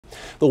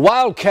The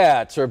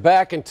Wildcats are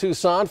back in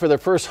Tucson for their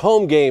first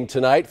home game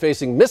tonight,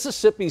 facing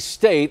Mississippi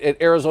State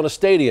at Arizona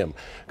Stadium.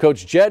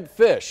 Coach Jedd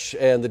Fisch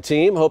and the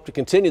team hope to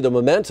continue the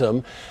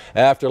momentum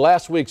after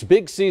last week's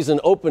big season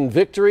opening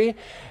victory,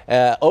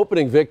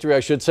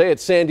 at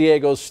San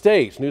Diego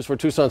State. News for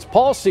Tucson's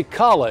Paul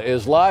Cicala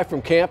is live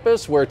from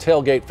campus where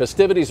tailgate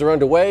festivities are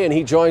underway, and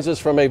he joins us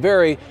from a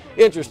very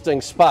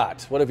interesting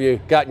spot. What have you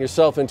gotten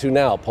yourself into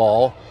now,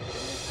 Paul?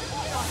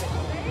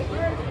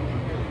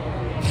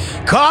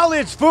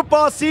 College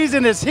football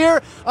season is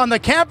here on the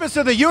campus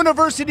of the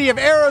University of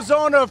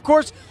Arizona. Of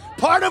course,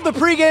 part of the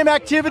pregame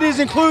activities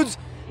includes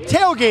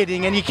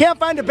tailgating, and you can't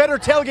find a better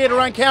tailgate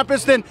around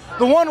campus than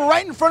the one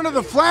right in front of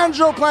the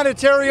Flandreau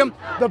Planetarium,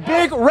 the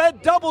big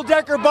red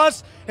double-decker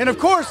bus. And of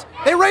course,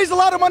 they raise a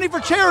lot of money for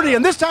charity,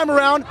 and this time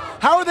around,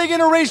 how are they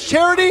going to raise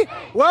charity?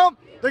 Well,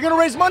 they're going to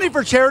raise money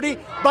for charity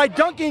by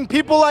dunking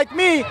people like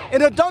me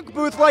in a dunk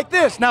booth like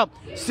this. Now,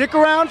 stick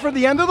around for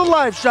the end of the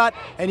live shot,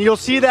 and you'll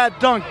see that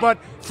dunk. But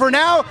for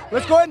now,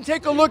 let's go ahead and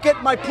take a look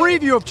at my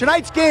preview of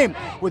tonight's game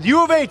with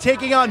U of A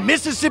taking on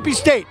Mississippi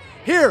State.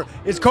 Here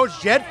is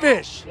Coach Jedd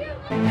Fisch.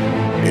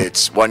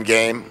 It's one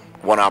game,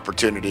 one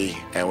opportunity,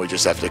 and we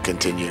just have to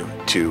continue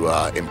to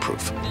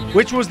improve.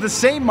 Which was the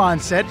same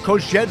mindset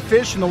Coach Jedd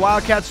Fisch and the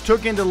Wildcats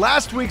took into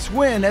last week's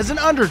win as an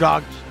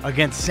underdog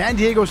against San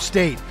Diego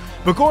State.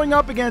 But going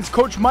up against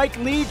Coach Mike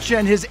Leach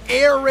and his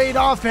air raid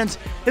offense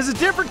is a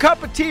different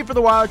cup of tea for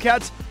the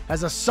Wildcats,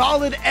 as a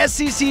solid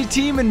SEC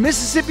team in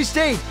Mississippi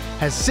State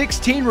has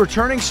 16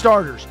 returning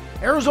starters.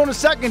 Arizona's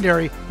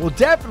secondary will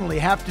definitely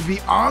have to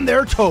be on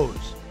their toes.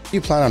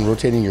 You plan on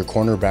rotating your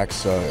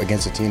cornerbacks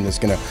against a team that's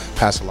going to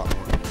pass a lot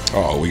more?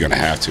 Oh, we're going to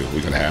have to.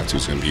 We're going to have to.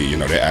 It's going to be,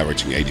 they're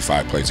averaging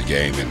 85 plays a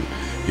game, and,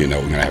 we're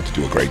going to have to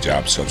do a great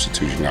job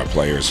substituting our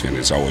players, and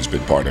it's always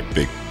been a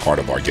big part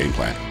of our game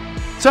plan.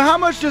 So how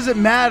much does it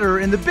matter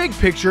in the big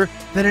picture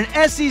that an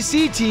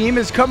SEC team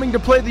is coming to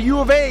play the U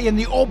of A in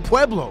the Old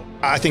Pueblo?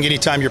 I think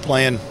anytime you're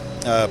playing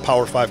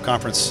Power 5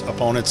 conference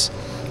opponents,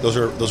 those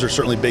are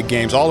certainly big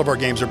games. All of our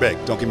games are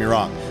big, don't get me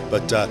wrong.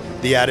 But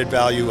the added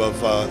value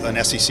of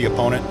an SEC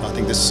opponent, I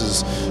think this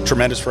is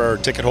tremendous for our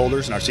ticket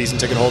holders and our season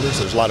ticket holders.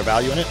 There's a lot of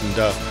value in it,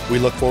 and we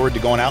look forward to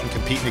going out and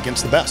competing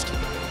against the best.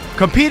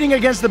 Competing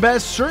against the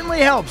best certainly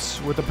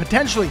helps with a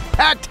potentially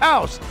packed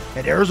house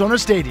at Arizona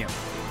Stadium.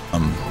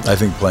 I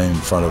think playing in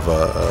front of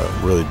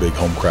a really big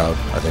home crowd,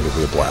 I think it'll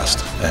be a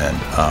blast, and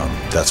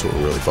that's what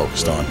we're really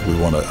focused on. We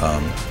want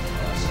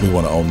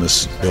to own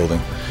this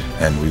building,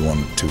 and we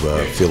want to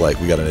feel like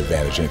we got an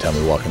advantage anytime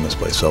we walk in this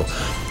place. So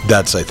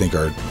that's, I think,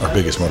 our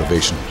biggest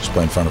motivation, just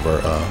play in front of our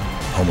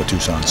home of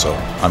Tucson. So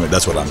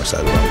that's what I'm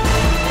excited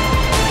about.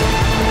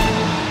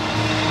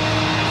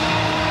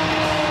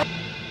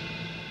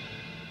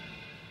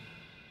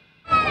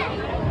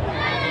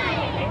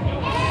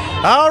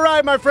 All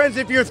right, my friends,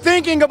 if you're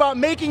thinking about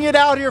making it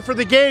out here for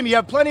the game, you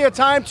have plenty of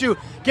time to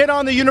get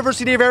on the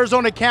University of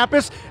Arizona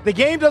campus. The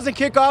game doesn't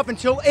kick off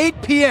until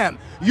 8 p.m.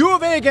 U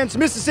of A against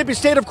Mississippi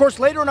State. Of course,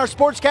 later in our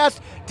sportscast,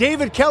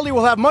 David Kelly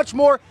will have much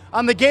more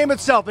on the game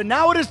itself. And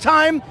now it is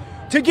time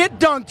to get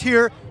dunked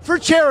here for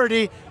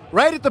charity,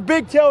 right at the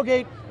big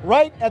tailgate,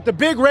 right at the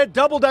big red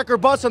double-decker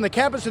bus on the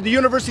campus of the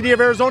University of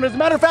Arizona. As a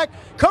matter of fact,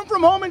 come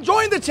from home and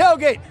join the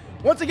tailgate.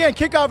 Once again,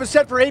 kickoff is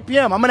set for 8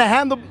 p.m. I'm going to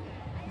hand the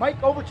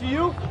mic over to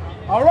you.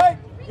 All right,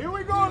 here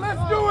we go. Let's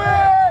do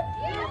it.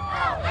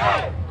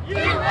 U-of-A!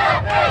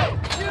 U-of-A!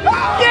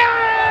 Yeah!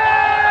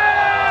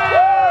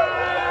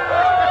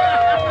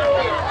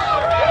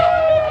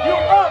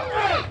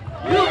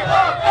 U-of-A!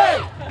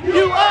 U-of-A!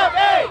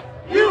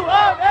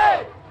 U-of-A!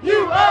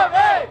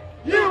 U-of-A!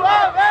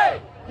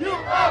 U-of-A!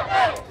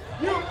 U-of-A!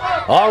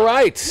 U-of-A! All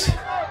right.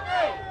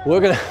 We're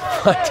going to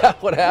find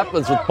out what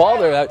happens with Paul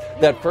there.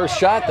 That first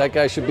shot, that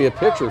guy should be a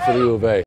pitcher for the U of A.